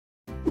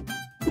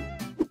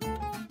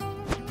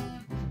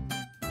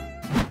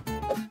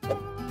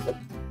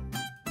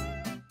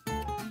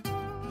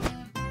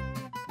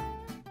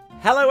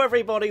Hello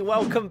everybody,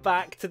 welcome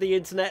back to the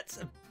internet's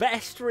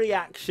best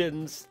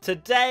reactions.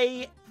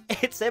 Today,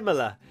 it's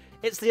Imola.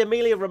 It's the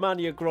Emilia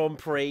Romagna Grand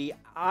Prix.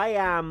 I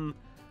am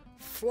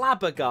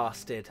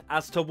flabbergasted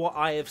as to what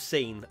I have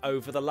seen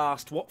over the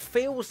last, what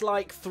feels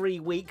like 3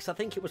 weeks. I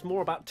think it was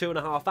more about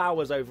 2.5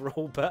 hours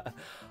overall, but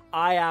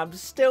I am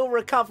still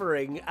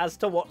recovering as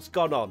to what's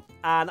gone on.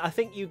 And I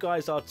think you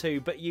guys are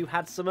too, but you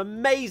had some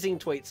amazing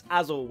tweets,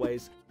 as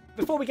always.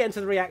 Before we get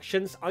into the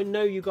reactions, I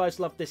know you guys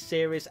love this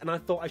series, and I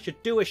thought I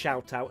should do a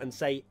shout out and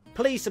say,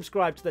 please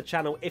subscribe to the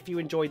channel if you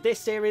enjoyed this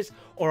series,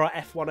 or our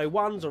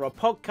F101s, or our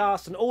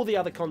podcast, and all the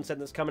other content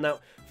that's coming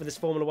out for this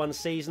Formula 1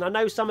 season. I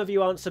know some of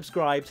you aren't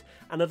subscribed,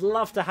 and I'd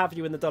love to have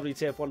you in the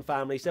WTF1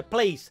 family, so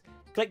please,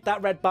 click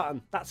that red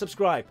button, that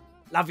subscribe.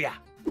 Love ya!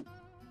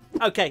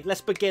 Okay,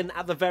 let's begin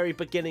at the very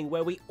beginning,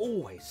 where we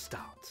always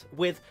start,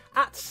 with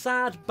at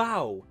Sad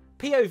Bow.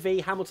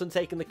 POV, Hamilton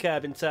taking the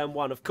curb in turn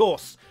 1. Of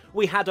course,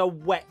 we had a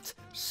wet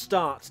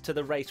start to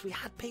the race. We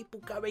had people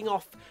going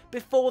off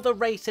before the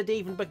race had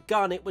even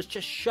begun. It was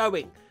just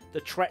showing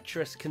the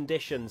treacherous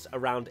conditions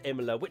around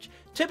Imola, which,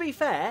 to be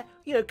fair,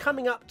 you know,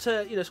 coming up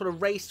to, you know, sort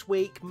of race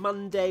week,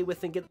 Monday, we're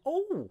thinking,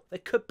 oh, there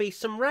could be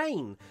some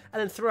rain. And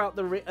then throughout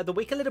the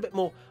week, a little bit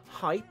more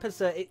hype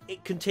as it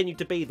continued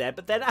to be there.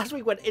 But then as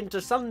we went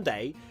into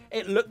Sunday,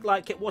 it looked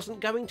like it wasn't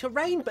going to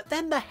rain. But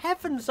then the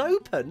heavens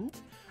opened,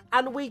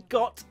 and we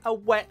got a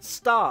wet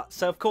start.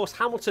 So, of course,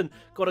 Hamilton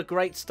got a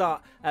great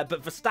start,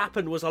 but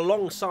Verstappen was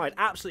alongside,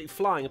 absolutely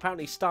flying.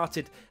 Apparently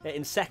started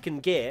in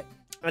second gear.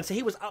 And so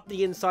he was up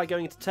the inside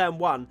going into turn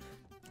 1.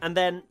 And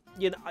then,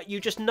 you know,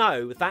 you just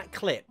know that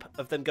clip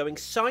of them going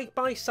side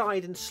by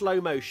side in slow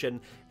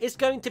motion is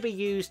going to be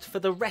used for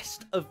the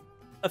rest of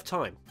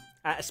time.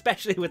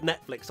 Especially with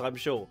Netflix, I'm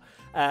sure.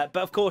 But,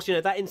 of course, you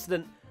know, that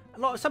incident...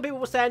 Some people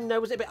were saying, you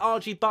know, was it a bit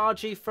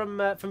argy-bargy from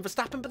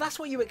Verstappen? But that's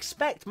what you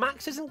expect.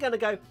 Max isn't going to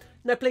go,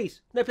 no, please,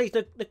 no,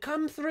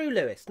 come through,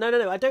 Lewis.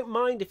 No, I don't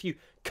mind if you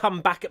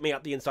come back at me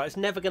up the inside. It's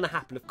never going to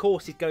happen. Of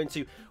course, he's going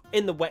to,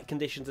 in the wet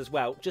conditions as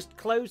well, just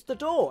close the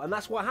door. And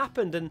that's what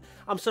happened. And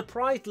I'm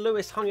surprised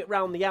Lewis hung it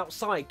round the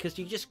outside, because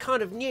you just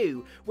kind of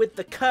knew, with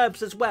the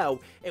curbs as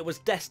well, it was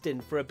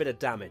destined for a bit of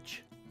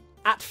damage.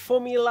 At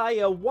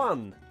Formula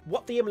 1,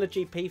 what the Imola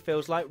GP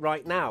feels like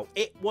right now,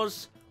 it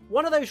was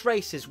one of those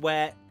races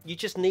where you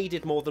just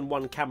needed more than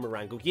one camera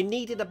angle. You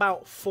needed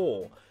about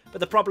 4. But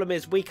the problem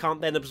is we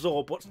can't then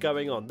absorb what's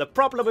going on. The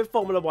problem with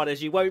Formula 1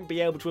 is you won't be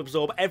able to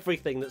absorb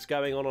everything that's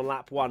going on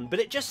lap 1. But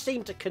it just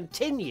seemed to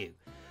continue.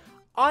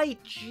 I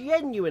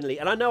genuinely,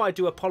 and I know I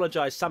do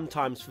apologise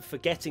sometimes for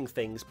forgetting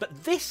things,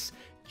 but this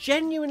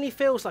genuinely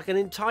feels like an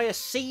entire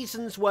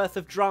season's worth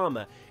of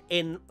drama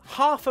in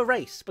half a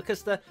race,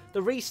 because the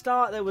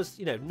restart, there was,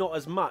 you know, not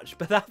as much,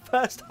 but that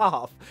first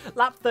half,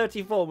 lap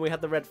 34 when we had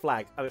the red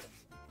flag, I mean,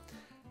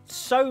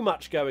 so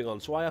much going on.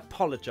 So I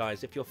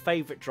apologise if your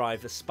favourite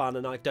driver spun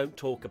and I don't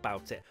talk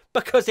about it,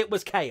 because it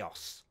was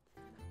chaos.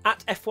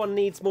 At F1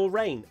 needs more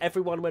rain.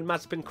 Everyone, when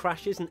Mazepin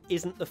crashes and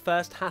isn't the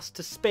first, has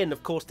to spin.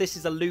 Of course, this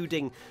is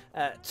alluding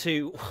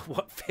to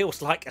what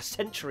feels like a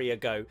century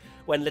ago,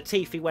 when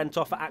Latifi went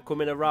off at Aqua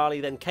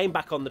Minerale, then came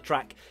back on the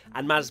track,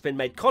 and Mazepin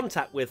made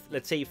contact with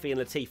Latifi,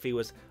 and Latifi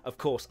was, of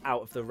course,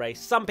 out of the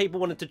race. Some people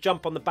wanted to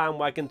jump on the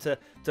bandwagon to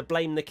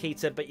blame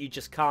Nikita, but you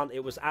just can't.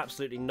 It was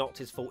absolutely not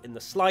his fault in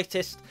the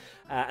slightest,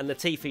 and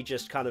Latifi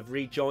just kind of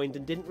rejoined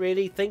and didn't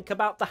really think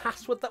about the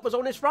hassle that was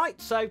on his right.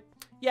 So,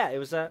 yeah, it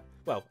was a...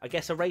 well, I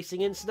guess a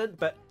racing incident,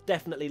 but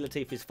definitely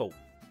Latifi's fault.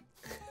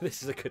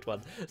 This is a good one.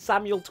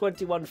 Samuel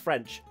 21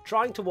 French,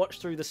 trying to watch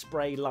through the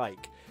spray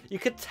like. You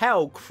could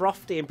tell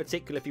Crofty in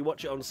particular, if you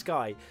watch it on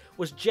Sky,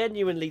 was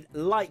genuinely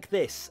like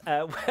this,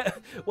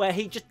 where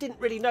he just didn't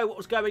really know what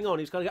was going on.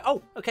 He was going to go,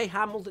 oh, okay,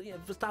 Hamilton, yeah,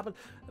 Verstappen,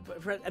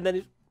 and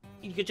then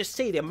you could just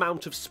see the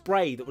amount of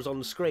spray that was on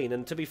the screen.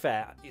 And to be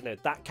fair, you know,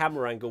 that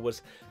camera angle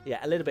was, yeah,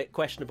 a little bit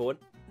questionable. And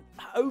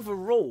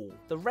overall,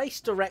 the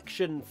race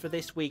direction for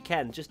this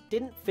weekend just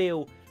didn't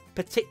feel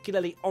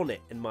particularly on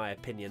it, in my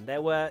opinion.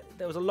 There was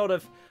a lot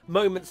of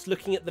moments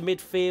looking at the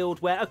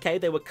midfield where, okay,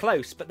 they were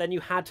close, but then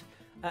you had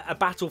a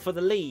battle for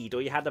the lead,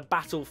 or you had a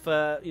battle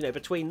for, you know,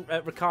 between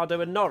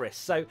Ricciardo and Norris.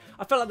 So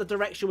I felt like the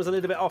direction was a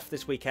little bit off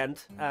this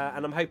weekend,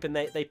 and I'm hoping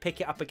they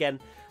pick it up again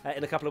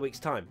in a couple of weeks'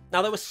 time.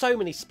 Now, there were so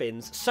many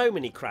spins, so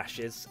many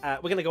crashes.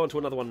 We're going to go on to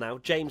another one now.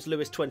 James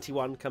Lewis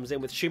 21 comes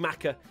in with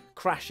Schumacher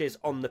crashes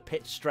on the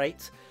pit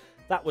straight.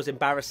 That was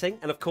embarrassing,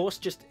 and of course,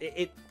 just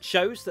it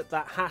shows that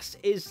Haas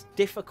is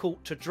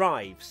difficult to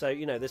drive. So,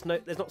 you know, there's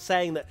not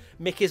saying that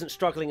Mick isn't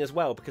struggling as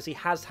well, because he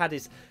has had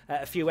his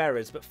a few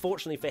errors, but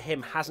fortunately for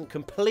him, hasn't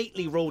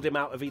completely ruled him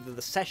out of either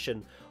the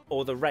session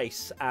or the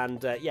race.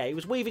 And yeah, he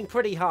was weaving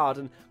pretty hard,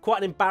 and quite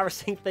an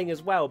embarrassing thing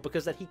as well,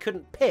 because then he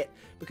couldn't pit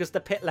because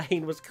the pit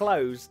lane was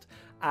closed.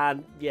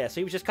 And yeah,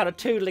 so he was just kind of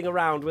tootling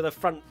around with a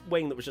front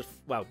wing that was just,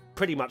 well,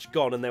 pretty much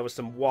gone, and there was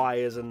some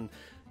wires, and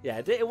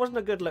yeah, it wasn't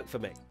a good look for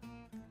Mick.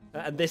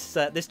 And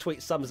this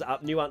tweet sums it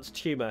up. Nuanced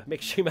humour. Mick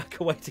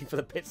Schumacher waiting for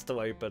the pits to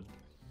open.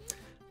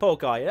 Poor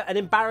guy. An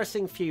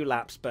embarrassing few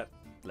laps, but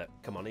look,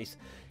 come on,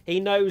 he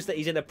knows that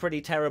he's in a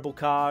pretty terrible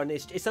car, and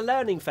it's a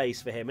learning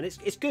phase for him, and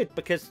it's good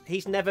because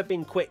he's never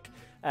been quick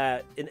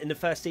in the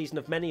first season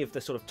of many of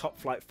the sort of top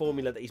flight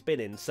formula that he's been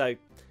in. So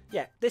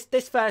yeah,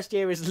 this first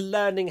year is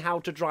learning how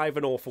to drive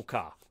an awful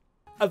car.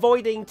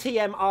 Avoiding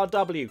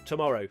TMRW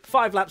tomorrow.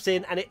 5 laps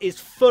in, and it is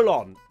full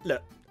on.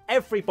 Look,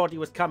 everybody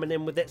was coming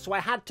in with it, so I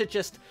had to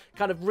just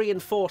kind of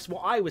reinforce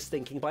what I was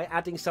thinking by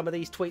adding some of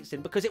these tweets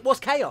in, because it was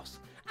chaos.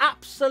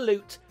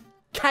 Absolute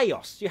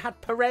chaos. You had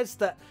Perez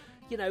that,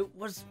 you know,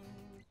 was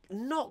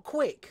not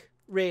quick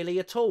really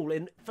at all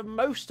for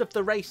most of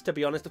the race, to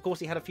be honest. Of course,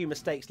 he had a few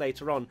mistakes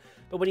later on,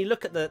 but when you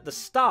look at the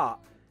start,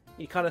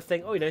 you kind of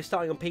think, oh, you know,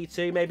 starting on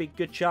P2, maybe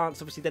good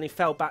chance. Obviously, then he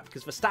fell back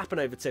because Verstappen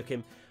overtook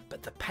him,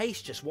 but the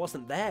pace just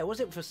wasn't there, was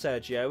it, for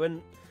Sergio?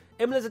 And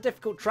Imola's a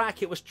difficult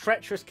track. It was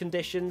treacherous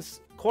conditions.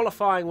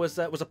 Qualifying was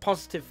a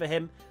positive for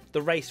him.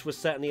 The race was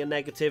certainly a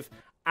negative,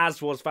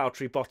 as was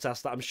Valtteri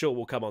Bottas, that I'm sure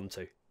we'll come on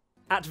to.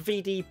 At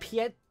VD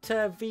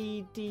Pieter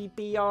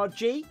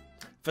VDBRG,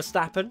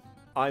 Verstappen,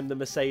 I'm the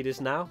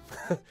Mercedes now.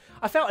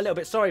 I felt a little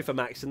bit sorry for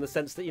Max in the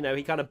sense that, you know,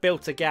 he kind of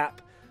built a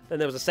gap, then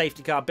there was a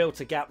safety car,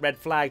 built a gap, red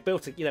flag,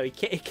 you know, he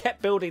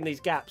kept building these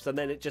gaps, and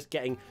then it just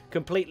getting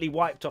completely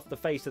wiped off the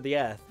face of the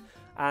earth.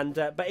 And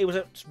but it was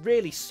a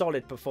really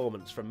solid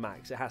performance from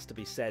Max, it has to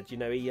be said. You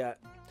know, he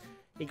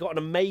got an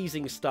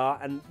amazing start,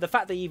 and the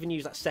fact that he even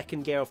used that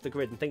second gear off the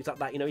grid and things like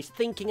that, you know, he's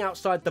thinking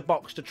outside the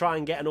box to try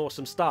and get an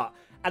awesome start,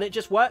 and it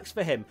just works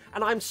for him.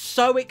 And I'm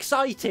so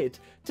excited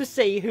to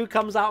see who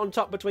comes out on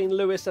top between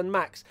Lewis and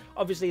Max.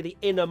 Obviously, the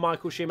inner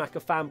Michael Schumacher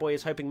fanboy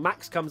is hoping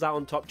Max comes out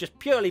on top, just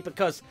purely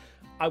because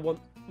I want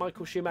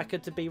Michael Schumacher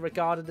to be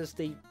regarded as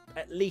the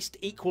at least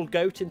equal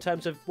GOAT in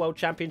terms of world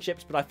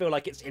championships, but I feel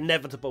like it's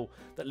inevitable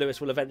that Lewis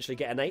will eventually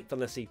get an 8th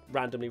unless he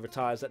randomly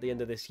retires at the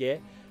end of this year.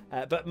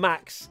 But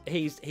Max,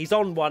 he's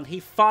on one. He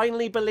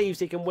finally believes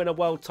he can win a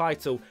world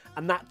title,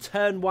 and that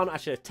turn 1,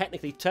 actually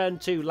technically turn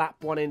 2 lap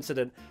 1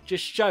 incident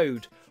just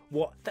showed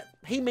that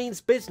he means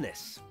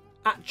business.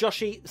 At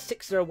Joshi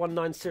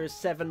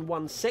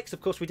 60190716, of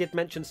course, we did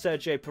mention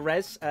Sergio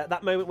Perez.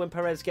 That moment when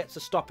Perez gets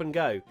a stop and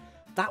go.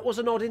 That was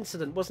an odd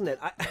incident, wasn't it?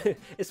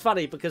 It's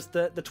funny because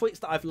the tweets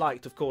that I've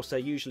liked, of course, are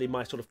usually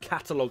my sort of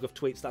catalogue of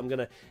tweets that I'm going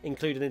to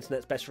include in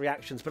Internet's Best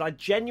Reactions. But I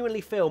genuinely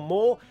feel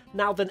more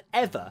now than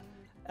ever,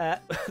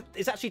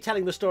 it's actually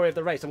telling the story of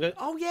the race. I'm going,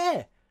 oh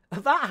yeah,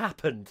 that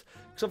happened.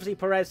 Because obviously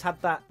Perez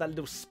had that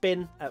little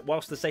spin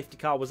whilst the safety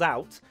car was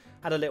out,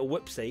 had a little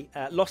whoopsie,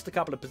 lost a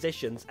couple of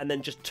positions, and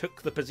then just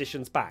took the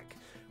positions back,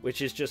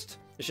 which is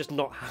it's just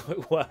not how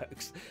it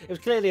works. It was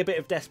clearly a bit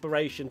of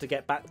desperation to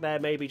get back there,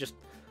 maybe just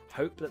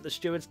hope that the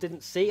stewards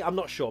didn't see. I'm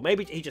not sure.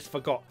 Maybe he just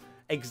forgot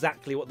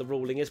exactly what the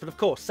ruling is. But of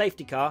course,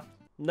 safety car,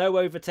 no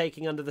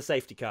overtaking under the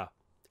safety car.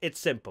 It's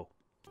simple.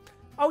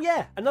 Oh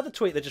yeah, another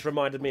tweet that just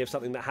reminded me of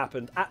something that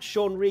happened at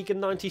Sean Regan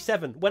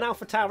 97 when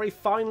AlphaTauri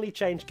finally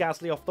changed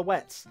Gasly off the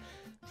wets.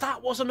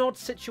 That was an odd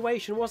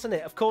situation, wasn't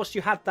it? Of course,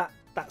 you had that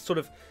sort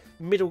of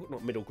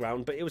not middle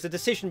ground, but it was a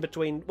decision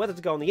between whether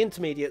to go on the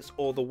intermediates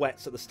or the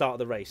wets at the start of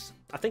the race.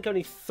 I think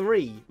only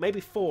 3, maybe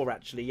 4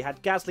 actually. You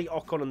had Gasly,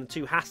 Ocon and the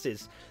 2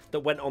 Hasses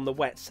that went on the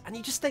wets, and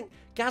you just think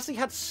Gasly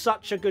had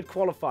such a good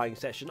qualifying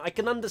session. I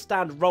can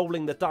understand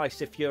rolling the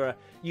dice if you're a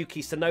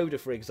Yuki Tsunoda,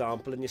 for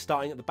example, and you're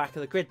starting at the back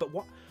of the grid, but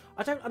what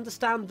I don't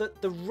understand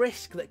the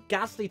risk that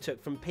Gasly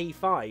took from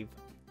P5.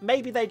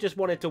 Maybe they just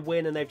wanted to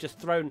win and they've just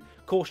thrown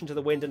caution to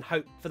the wind and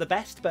hope for the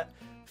best, but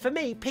for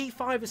me,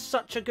 P5 is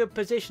such a good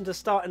position to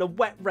start in a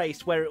wet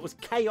race where it was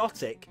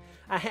chaotic,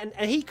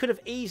 and he could have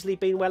easily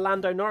been where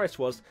Lando Norris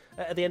was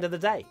at the end of the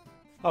day.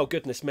 Oh,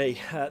 goodness me.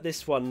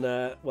 This one,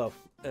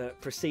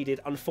 preceded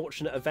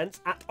unfortunate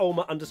events. At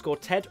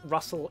Olma_Ted,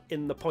 Russell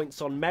in the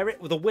points on merit.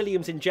 Well, the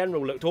Williams in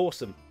general looked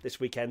awesome this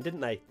weekend,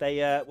 didn't they?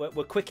 They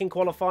were quick in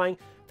qualifying.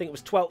 I think it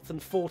was 12th and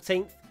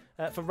 14th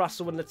for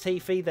Russell and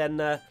Latifi. Then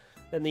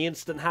the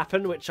incident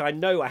happened, which I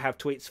know I have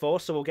tweets for,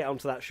 so we'll get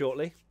onto that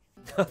shortly.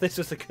 This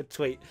was a good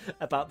tweet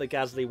about the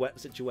Gasly wet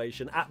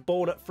situation. At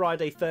Born at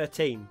Friday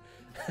 13.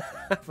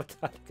 I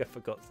think I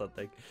forgot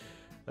something.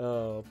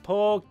 Oh,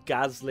 poor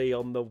Gasly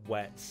on the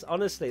wets.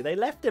 Honestly, they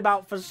left him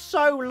out for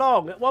so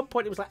long. At one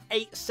point, it was like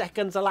 8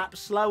 seconds a lap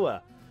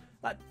slower.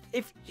 Like,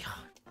 it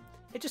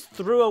just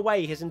threw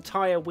away his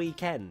entire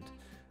weekend.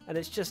 And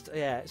it's just,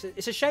 yeah,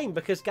 it's a shame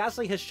because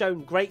Gasly has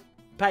shown great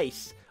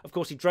pace. Of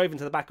course, he drove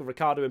into the back of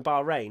Ricciardo in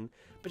Bahrain,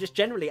 but just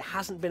generally, it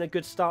hasn't been a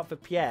good start for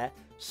Pierre.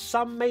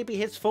 Some may be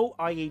his fault,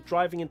 i.e.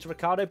 driving into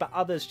Ricciardo, but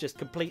others just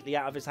completely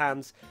out of his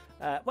hands.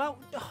 Well,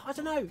 I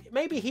don't know.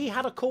 Maybe he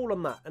had a call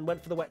on that and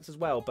went for the wets as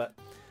well, but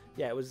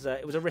yeah, it was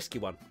a risky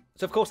one.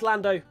 So, of course,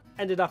 Lando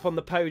ended up on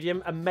the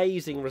podium.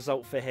 Amazing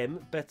result for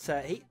him, but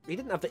he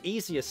didn't have the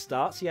easiest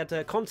starts. He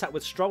had contact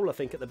with Stroll, I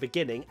think, at the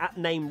beginning, at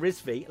name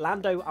Rizvi.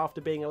 Lando,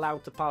 after being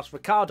allowed to pass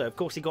Ricciardo, of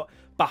course, he got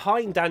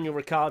behind Daniel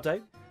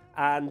Ricciardo,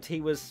 and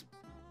he was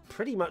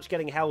pretty much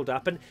getting held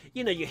up. And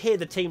you know, you hear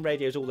the team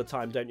radios all the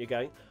time, don't you,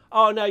 going,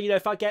 oh no, you know,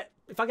 if I get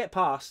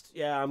past,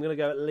 yeah, I'm gonna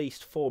go at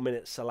least 4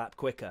 minutes a lap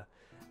quicker.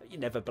 You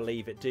never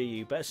believe it, do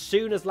you? But as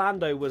soon as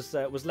Lando was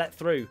let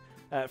through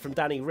from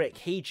Danny Rick,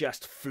 he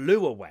just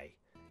flew away.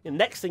 And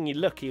next thing you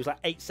look, he was like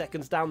 8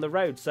 seconds down the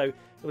road. So it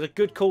was a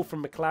good call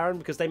from McLaren,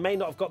 because they may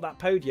not have got that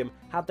podium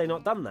had they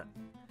not done that.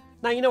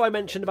 Now, you know, I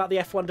mentioned about the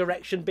F1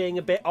 direction being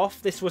a bit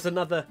off. This was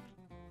another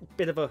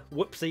bit of a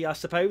whoopsie, I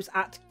suppose.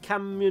 At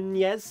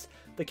Camionez,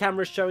 the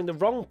camera's showing the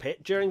wrong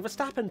pit during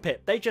Verstappen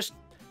pit. They just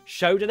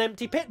showed an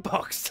empty pit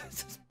box.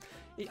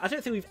 I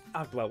don't think we've...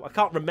 Well, I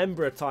can't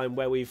remember a time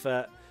where we've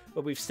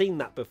seen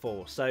that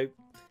before. So,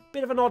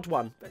 bit of an odd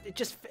one. But it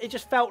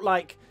just felt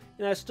like,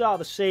 you know, start of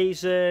the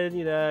season,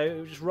 you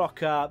know, just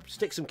rock up,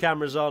 stick some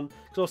cameras on.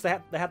 Because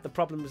also they had the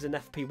problems in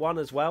FP1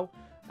 as well,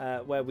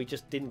 where we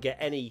just didn't get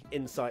any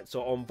insights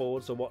or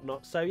onboards or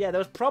whatnot. So yeah, there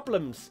was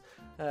problems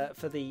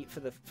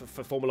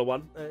for Formula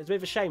One. It's a bit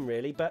of a shame,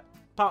 really. But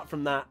apart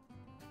from that,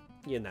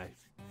 you know,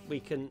 we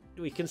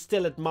can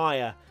still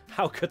admire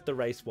how good the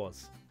race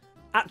was.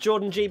 At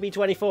Jordan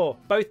GB24,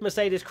 both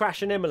Mercedes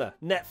crash in Imola.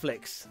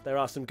 Netflix. There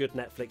are some good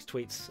Netflix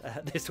tweets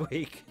this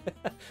week.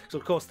 So,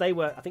 of course, they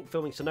were, I think,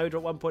 filming Sonoda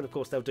at one point. Of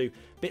course, they'll do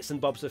bits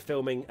and bobs of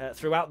filming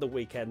throughout the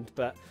weekend.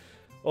 But,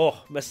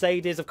 oh,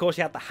 Mercedes, of course,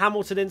 you had the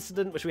Hamilton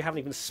incident, which we haven't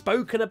even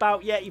spoken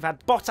about yet. You've had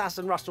Bottas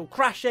and Russell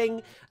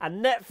crashing.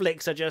 And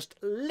Netflix are just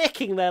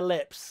licking their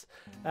lips.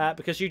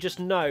 Because you just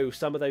know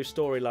some of those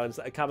storylines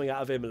that are coming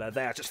out of Imola.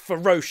 They are just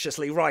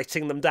ferociously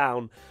writing them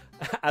down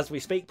as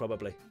we speak,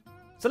 probably.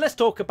 So let's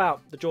talk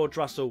about the George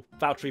Russell,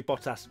 Valtteri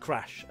Bottas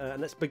crash. And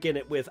let's begin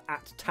it with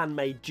at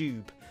Tanmay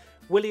Dube.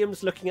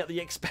 Williams looking at the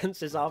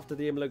expenses after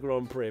the Imola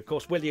Grand Prix. Of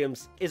course,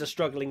 Williams is a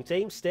struggling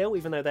team still,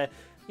 even though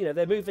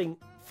they're moving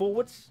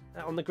forwards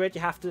on the grid.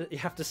 You have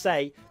to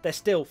say they're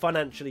still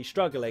financially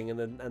struggling,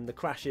 and the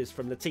crashes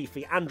from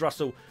Latifi and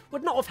Russell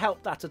would not have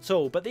helped that at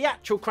all. But the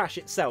actual crash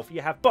itself,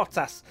 you have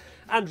Bottas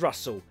and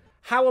Russell.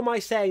 How am I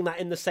saying that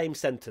in the same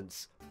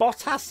sentence?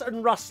 Bottas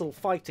and Russell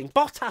fighting.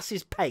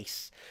 Bottas's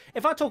pace.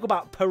 If I talk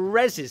about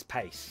Perez's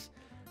pace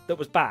that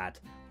was bad,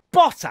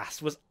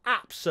 Bottas was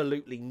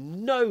absolutely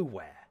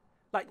nowhere.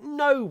 Like,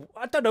 no,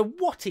 I don't know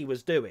what he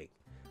was doing.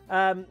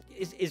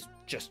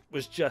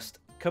 Was just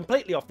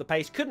completely off the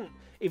pace. Couldn't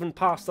even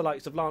pass the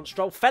likes of Lance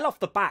Stroll. Fell off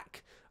the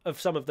back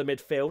of some of the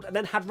midfield and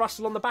then had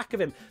Russell on the back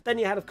of him. Then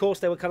you had, of course,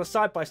 they were kind of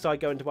side by side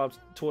going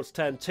towards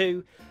turn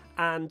 2,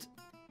 and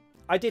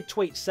I did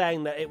tweet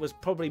saying that it was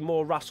probably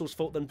more Russell's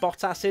fault than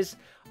Bottas's.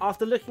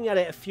 After looking at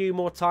it a few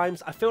more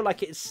times, I feel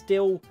like it is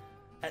still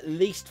at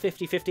least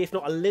 50-50, if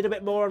not a little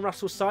bit more on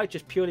Russell's side,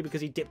 just purely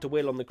because he dipped a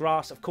wheel on the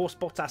grass. Of course,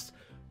 Bottas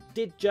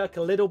did jerk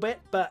a little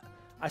bit, but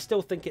I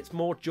still think it's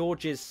more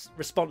George's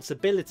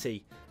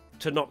responsibility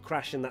to not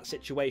crash in that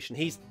situation.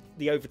 He's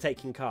the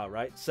overtaking car,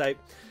 right? So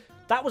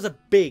that was a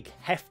big,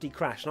 hefty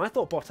crash. And I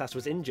thought Bottas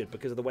was injured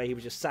because of the way he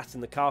was just sat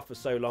in the car for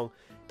so long,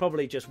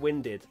 probably just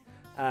winded.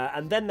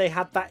 And then they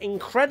had that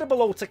incredible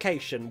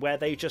altercation where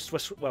they just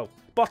was, well,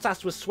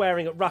 Bottas was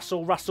swearing at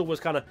Russell. Russell was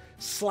kind of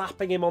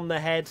slapping him on the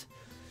head.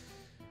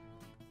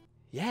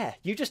 Yeah,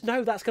 you just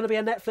know that's going to be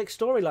a Netflix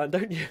storyline,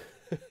 don't you?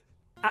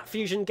 At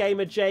Fusion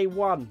Gamer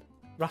J1,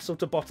 Russell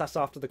to Bottas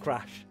after the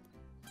crash.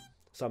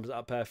 Sums it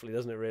up perfectly,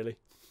 doesn't it, really?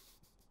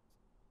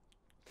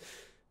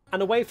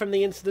 And away from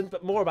the incident,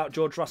 but more about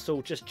George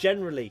Russell just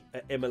generally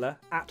at Imola,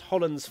 at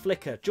Holland's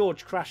Flicker.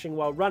 George crashing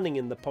while running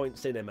in the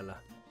points in Imola.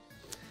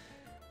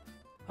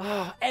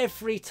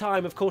 Every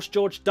time, of course,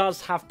 George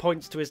does have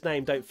points to his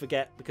name, don't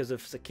forget, because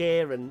of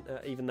Sakir, and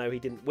even though he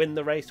didn't win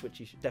the race, which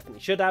he definitely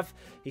should have,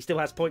 he still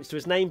has points to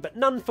his name, but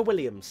none for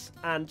Williams.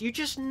 And you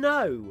just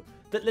know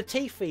that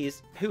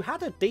Latifi, who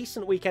had a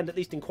decent weekend, at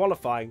least in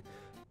qualifying,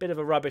 bit of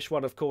a rubbish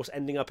one, of course,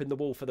 ending up in the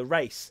wall for the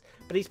race,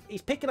 but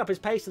he's picking up his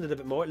pace a little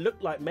bit more. It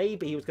looked like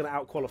maybe he was going to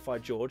out-qualify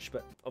George,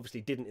 but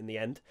obviously didn't in the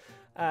end.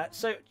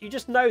 So you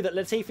just know that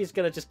Latifi's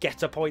going to just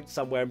get a point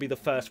somewhere and be the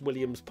first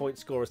Williams point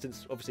scorer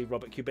since, obviously,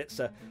 Robert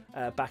Kubica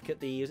back at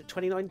the, is it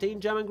 2019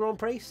 German Grand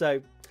Prix?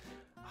 So,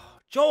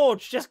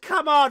 George, just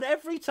come on,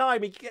 every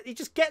time he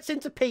just gets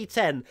into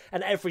P10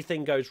 and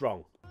everything goes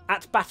wrong.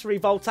 At Battery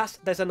Voltas,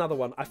 there's another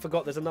one. I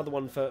forgot there's another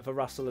one for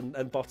Russell and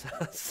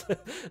Bottas.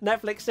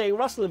 Netflix seeing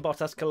Russell and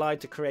Bottas collide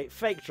to create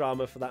fake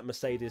drama for that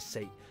Mercedes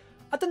seat.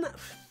 I don't know.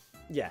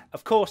 Yeah,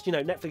 of course, you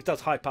know, Netflix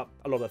does hype up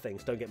a lot of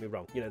things, don't get me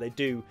wrong. You know, they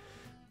do.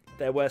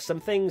 There were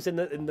some things in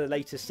the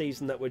latest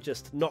season that were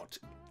just not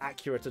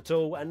accurate at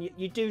all. And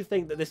you do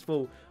think that this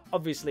will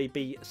obviously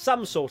be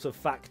some sort of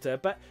factor.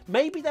 But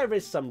maybe there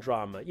is some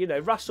drama. You know,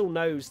 Russell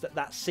knows that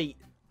that seat,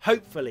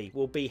 hopefully,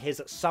 will be his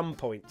at some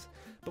point.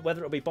 But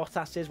whether it'll be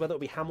Bottas's, whether it'll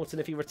be Hamilton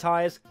if he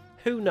retires,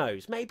 who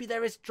knows? Maybe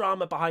there is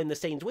drama behind the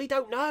scenes. We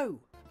don't know.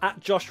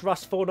 At Josh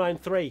Russ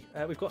 493,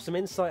 we've got some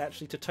insight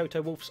actually to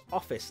Toto Wolff's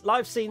office.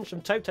 Live scenes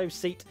from Toto's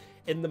seat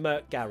in the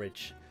Merc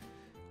garage.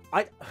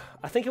 I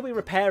think he'll be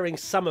repairing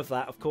some of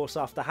that, of course,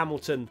 after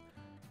Hamilton.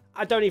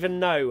 I don't even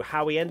know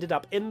how he ended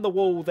up in the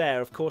wall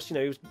there. Of course, you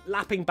know, he was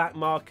lapping back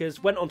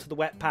markers, went onto the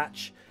wet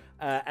patch.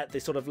 At the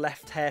sort of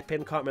left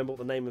hairpin, can't remember what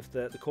the name of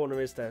the corner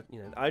is there. You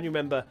know, I only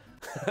remember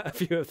a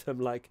few of them,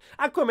 like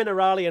Aqua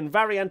Minerale and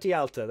Variante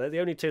Alta. They're the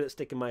only two that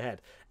stick in my head.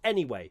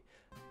 Anyway,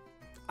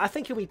 I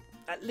think he'll be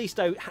at least,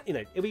 you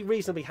know, he'll be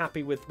reasonably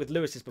happy with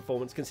Lewis's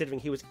performance, considering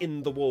he was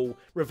in the wall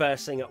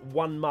reversing at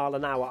 1 mile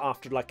an hour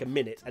after like a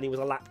minute, and he was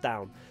a lap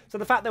down. So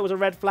the fact there was a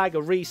red flag,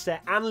 a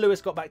reset, and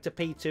Lewis got back to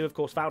P2, of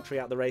course, Valtteri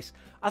out the race,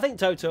 I think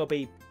Toto will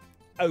be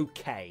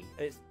okay.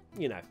 It's,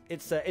 you know,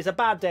 it's a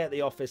bad day at the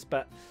office,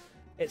 but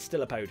it's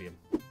still a podium.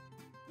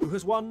 Who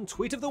has won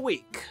Tweet of the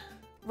Week?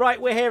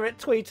 Right, we're here at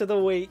Tweet of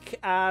the Week,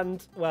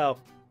 and, well,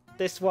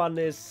 this one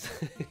is...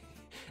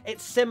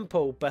 It's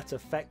simple but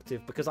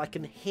effective because I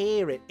can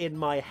hear it in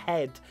my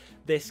head,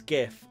 this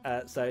GIF,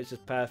 so it's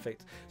just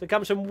perfect. So it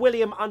comes from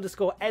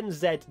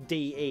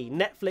William_NZDE.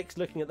 Netflix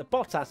looking at the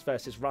Bottas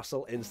versus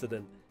Russell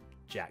incident.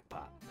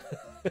 Jackpot.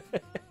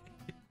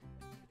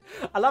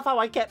 I love how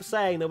I kept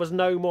saying there was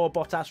no more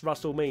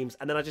Bottas-Russell memes,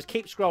 and then I just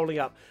keep scrolling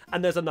up,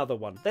 and there's another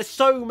one. There's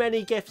so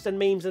many GIFs and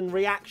memes and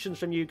reactions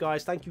from you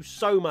guys. Thank you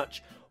so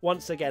much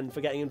once again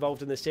for getting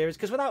involved in this series,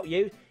 because without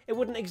you, it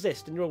wouldn't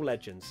exist, and you're all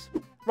legends.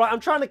 Right,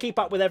 I'm trying to keep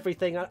up with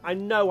everything. I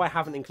know I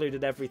haven't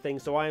included everything,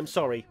 so I am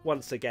sorry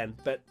once again,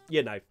 but,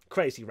 you know,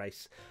 crazy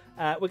race.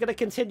 We're going to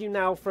continue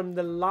now from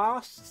the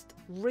last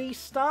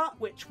restart,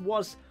 which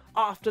was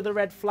after the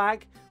red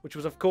flag, which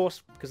was, of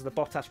course, because of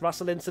the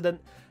Bottas-Russell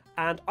incident.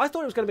 And I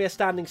thought it was going to be a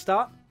standing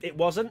start. It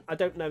wasn't. I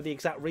don't know the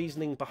exact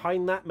reasoning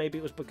behind that. Maybe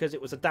it was because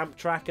it was a damp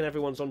track and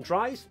everyone's on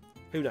dries.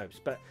 Who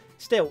knows? But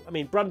still, I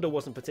mean, Brundle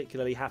wasn't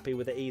particularly happy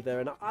with it either,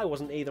 and I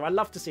wasn't either. I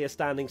love to see a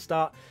standing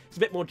start. It's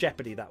a bit more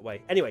jeopardy that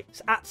way. Anyway,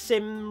 it's at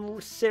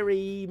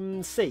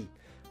SimSiriMC.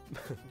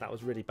 That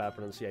was really bad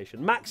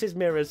pronunciation. Max's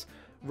mirrors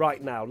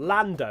right now.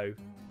 Lando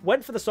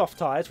went for the soft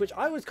tyres, which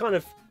I was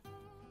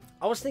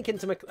thinking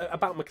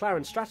about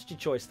McLaren's strategy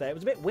choice there. It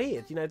was a bit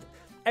weird, you know.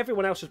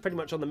 Everyone else was pretty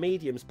much on the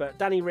mediums, but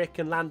Danny Rick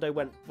and Lando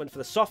went for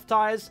the soft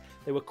tyres.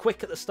 They were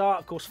quick at the start,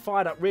 of course,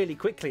 fired up really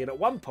quickly, and at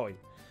one point,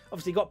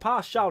 obviously got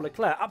past Charles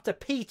Leclerc, up to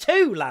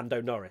P2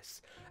 Lando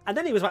Norris. And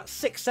then he was about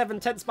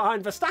 6-7 tenths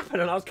behind Verstappen,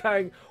 and I was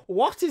going,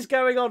 what is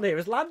going on here?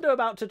 Is Lando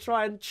about to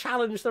try and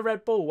challenge the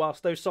Red Bull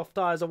whilst those soft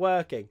tyres are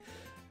working?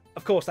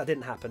 Of course, that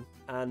didn't happen,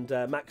 and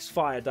Max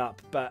fired up,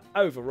 but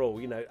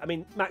overall, you know, I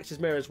mean, Max's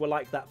mirrors were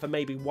like that for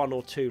maybe 1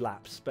 or 2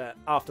 laps, but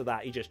after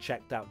that, he just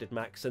checked out, did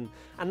Max, and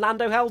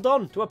Lando held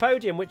on to a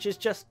podium, which is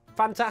just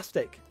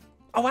fantastic.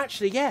 Oh,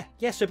 actually, yeah,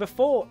 so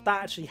before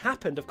that actually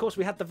happened, of course,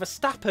 we had the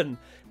Verstappen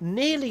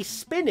nearly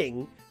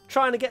spinning,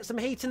 trying to get some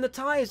heat in the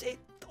tyres.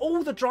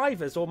 All the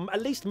drivers, or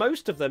at least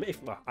most of them,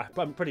 well,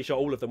 I'm pretty sure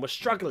all of them, were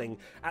struggling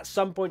at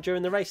some point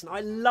during the race, and I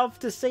love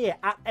to see it.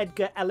 At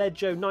Edgar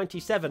Alejo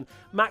 97,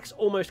 Max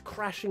almost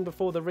crashing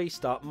before the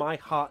restart. My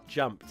heart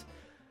jumped.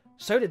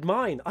 So did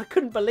mine. I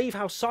couldn't believe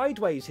how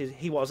sideways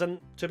he was, and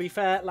to be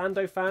fair,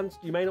 Lando fans,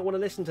 you may not want to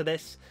listen to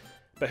this,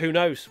 but who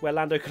knows where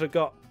Lando could have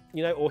got,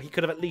 you know, or he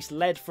could have at least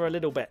led for a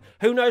little bit.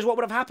 Who knows what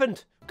would have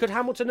happened? Could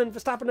Hamilton and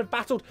Verstappen have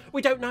battled?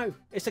 We don't know.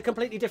 It's a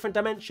completely different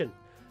dimension.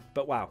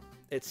 But wow,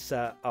 it's,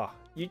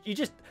 you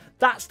just,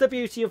 that's the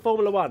beauty of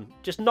Formula 1.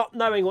 Just not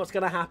knowing what's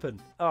going to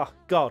happen. Oh,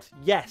 God,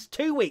 yes.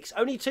 2 weeks,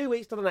 only 2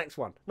 weeks to the next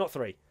one, not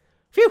 3.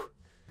 Phew!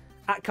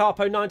 At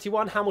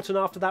Carpo91, Hamilton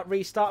after that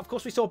restart. Of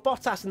course, we saw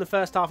Bottas in the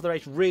first half of the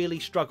race really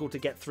struggle to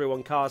get through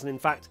on cars and, in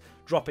fact,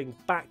 dropping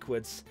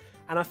backwards.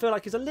 And I feel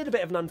like it's a little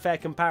bit of an unfair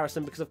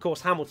comparison because, of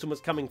course, Hamilton was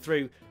coming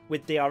through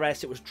with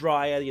DRS. It was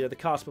drier. You know, the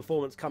car's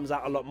performance comes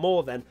out a lot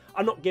more then.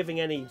 I'm not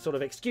giving any sort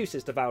of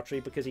excuses to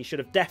Valtteri because he should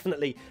have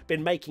definitely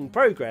been making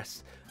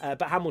progress.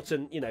 But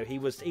Hamilton, you know, he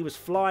was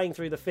flying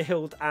through the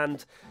field,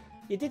 and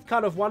you did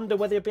kind of wonder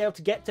whether he'd be able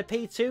to get to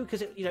P2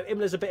 because, you know,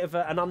 Imola's a bit of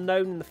an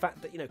unknown in the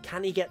fact that, you know,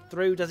 can he get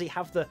through? Does he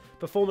have the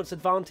performance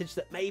advantage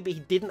that maybe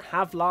he didn't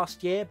have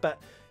last year? But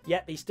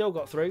yet he still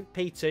got through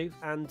P2,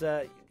 and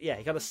yeah,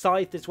 he kind of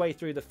scythed his way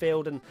through the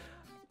field. And,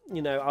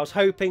 you know, I was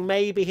hoping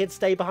maybe he'd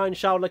stay behind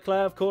Charles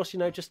Leclerc, of course, you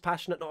know, just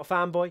passionate, not a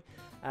fanboy.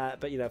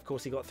 But, you know, of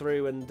course he got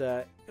through, and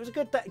it was a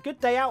good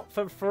day out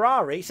for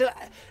Ferrari. So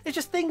it's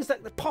just things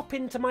that pop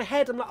into my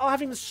head. I'm like, oh, I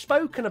haven't even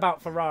spoken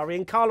about Ferrari,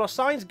 and Carlos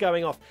Sainz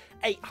going off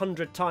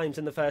 800 times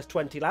in the first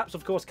 20 laps.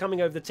 Of course, coming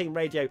over the team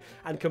radio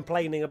and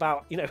complaining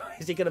about, you know,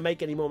 is he going to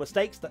make any more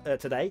mistakes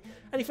today?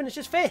 And he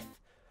finishes 5th.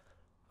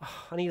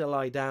 Oh, I need to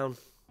lie down.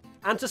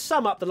 And to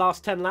sum up the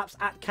last 10 laps,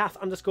 at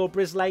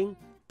Kath_Brislane,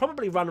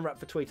 probably runner-up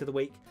for Tweet of the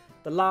Week,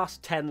 the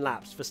last 10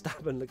 laps,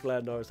 Verstappen,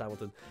 Leclerc, Norris,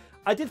 Hamilton.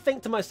 I did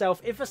think to myself,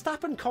 if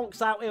Verstappen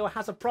conks out or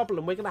has a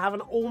problem, we're going to have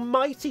an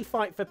almighty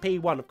fight for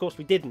P1. Of course,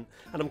 we didn't,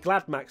 and I'm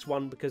glad Max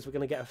won because we're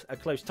going to get a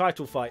close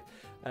title fight.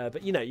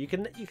 But you know, you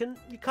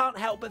can't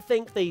help but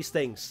think these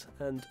things.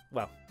 And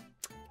well,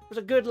 it was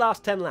a good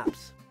last 10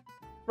 laps.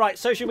 Right,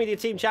 social media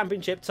team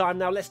championship time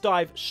now. Let's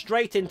dive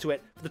straight into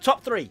it for the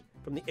top 3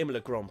 from the Imola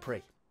Grand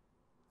Prix.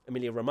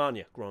 Emilia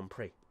Romagna Grand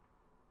Prix.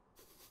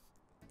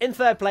 In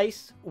 3rd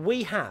place,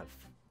 we have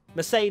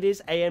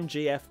Mercedes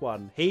AMG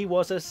F1. He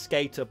was a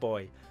skater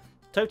boy.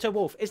 Toto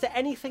Wolff, is there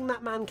anything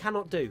that man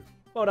cannot do?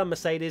 Well done,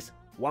 Mercedes.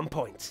 1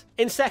 point.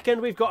 In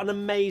 2nd, we've got an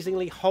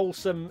amazingly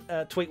wholesome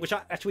tweet, which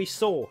I actually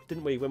saw,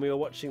 didn't we, when we were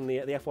watching the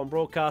F1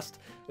 broadcast.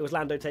 It was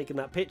Lando taking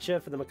that picture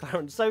for the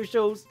McLaren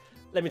socials.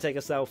 Let me take a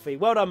selfie.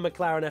 Well done,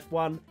 McLaren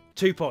F1.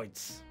 2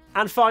 points.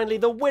 And finally,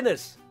 the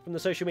winners from the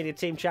social media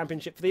team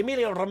championship for the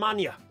Emilia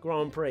Romagna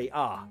Grand Prix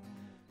are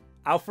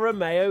Alfa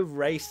Romeo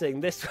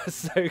Racing. This was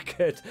so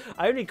good.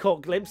 I only caught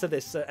a glimpse of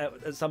this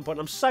at some point.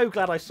 I'm so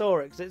glad I saw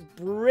it because it's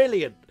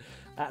brilliant.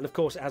 And of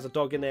course, it has a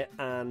dog in it,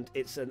 and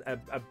it's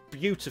a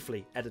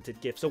beautifully edited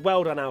GIF. So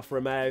well done, Alfa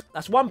Romeo.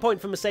 That's 1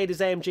 point for Mercedes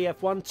AMG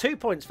F1, 2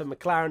 points for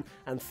McLaren,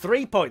 and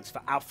 3 points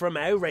for Alfa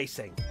Romeo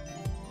Racing.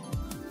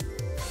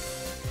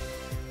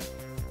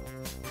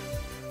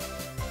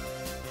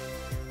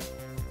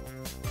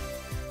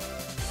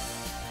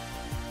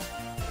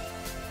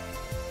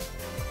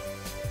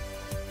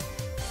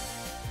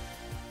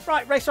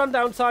 Right, race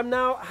rundown time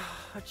now.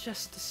 I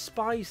just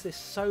despise this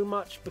so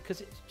much because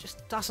it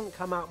just doesn't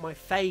come out my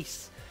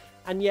face.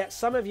 And yet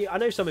some of you, I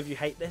know some of you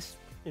hate this.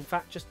 In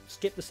fact, just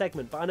skip the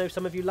segment. But I know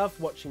some of you love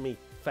watching me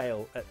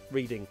fail at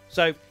reading.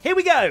 So here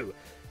we go.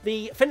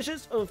 The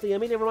finishers of the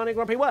Emilia Romagna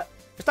Grand Prix were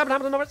Verstappen,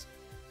 Hamilton, Norris.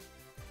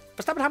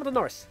 Verstappen, Hamilton,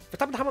 Norris.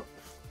 Verstappen, Hamilton.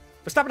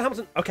 Verstappen,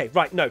 Hamilton. Okay,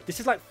 right, no,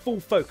 this is like full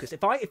focus.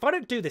 If I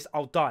don't do this,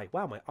 I'll die.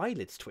 Wow, my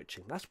eyelid's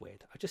twitching. That's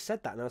weird. I just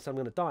said that and now I'm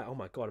going to die. Oh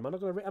my god, am I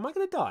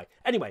going to die?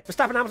 Anyway,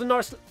 Verstappen, Hamilton,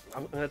 Norris.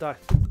 I'm going to die.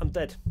 I'm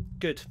dead.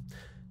 Good.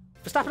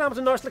 Verstappen,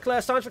 Hamilton, Norris,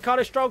 Leclerc, Sainz,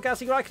 Ricciardo, Stroll,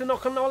 Gasly, Raikkonen,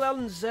 Ocon,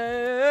 Alonso.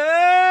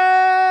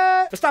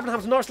 Verstappen,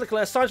 Hamilton, Norris,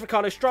 Leclerc, Sainz,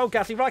 Ricciardo, Stroll,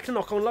 Gasly,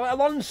 Raikkonen, Ocon,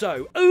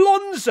 Alonso.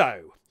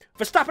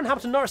 Verstappen,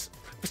 Hamilton,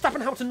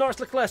 Norris,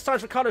 Leclerc,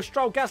 Sainz, Ricciardo,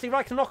 Stroll, Gasly,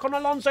 Raikkonen, Ocon,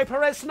 Alonso,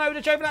 Perez,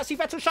 Tsunoda, Giovinazzi,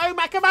 Vettel,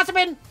 Schumacher,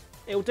 Mazepin.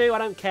 It'll do, I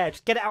don't care.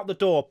 Just get it out the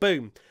door.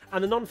 Boom.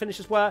 And the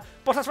non-finishers were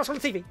Bottas, Russell,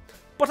 Latifi.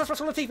 Bottas,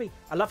 Russell, Latifi.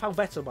 I love how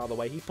Vettel, by the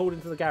way, he pulled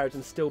into the garage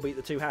and still beat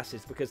the two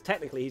Hasses because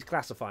technically he's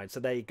classified. So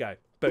there you go.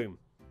 Boom.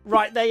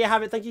 Right, there you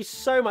have it. Thank you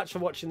so much for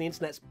watching the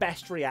internet's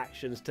best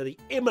reactions to the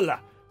Imola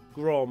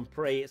Grand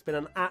Prix. It's been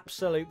an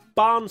absolute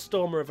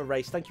barnstormer of a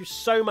race. Thank you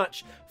so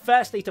much,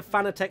 firstly, to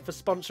Fanatec for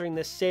sponsoring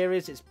this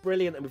series. It's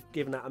brilliant, and we've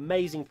given out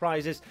amazing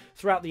prizes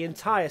throughout the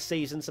entire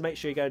season, so make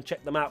sure you go and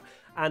check them out.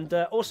 And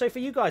also for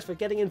you guys for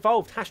getting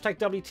involved. Hashtag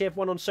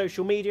WTF1 on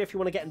social media if you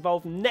want to get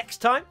involved next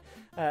time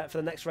for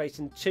the next race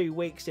in 2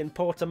 weeks in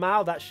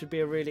Portimao. That should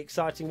be a really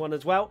exciting one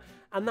as well.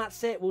 And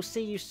that's it. We'll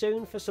see you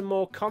soon for some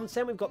more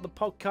content. We've got the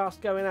podcast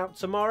going out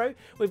tomorrow.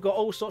 We've got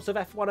all sorts of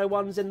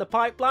F101s in the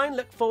pipeline.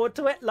 Look forward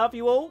to it. Love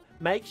you all.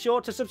 Make sure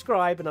to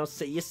subscribe, and I'll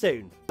see you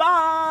soon.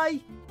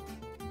 Bye!